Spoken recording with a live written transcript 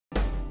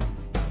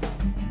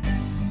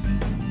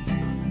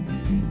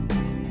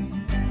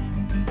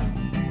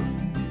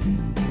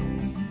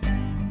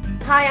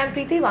Hi, I'm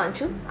Preeti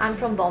Wanchoo. I'm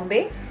from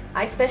Bombay.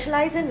 I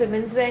specialize in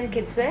women's wear and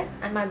kids wear,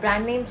 and my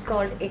brand name is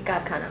called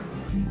Karkhana.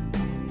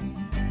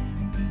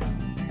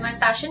 My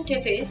fashion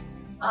tip is,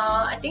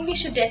 I think we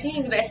should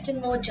definitely invest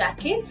in more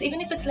jackets, even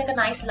if it's like a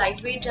nice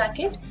lightweight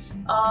jacket.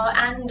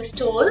 And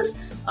stoles,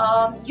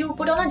 you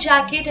put on a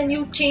jacket and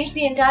you change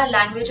the entire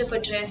language of a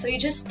dress. So you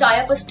just tie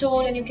up a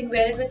stole and you can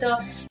wear it with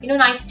a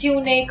nice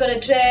tunic or a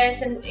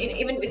dress, and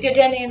even with your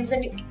denims,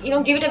 and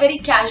give it a very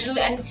casual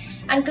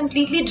and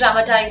completely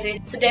dramatize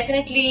it. So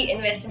definitely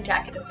invest in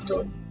jacket and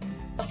stoles.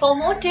 For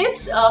more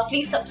tips,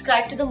 please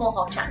subscribe to the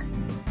Mohawk channel.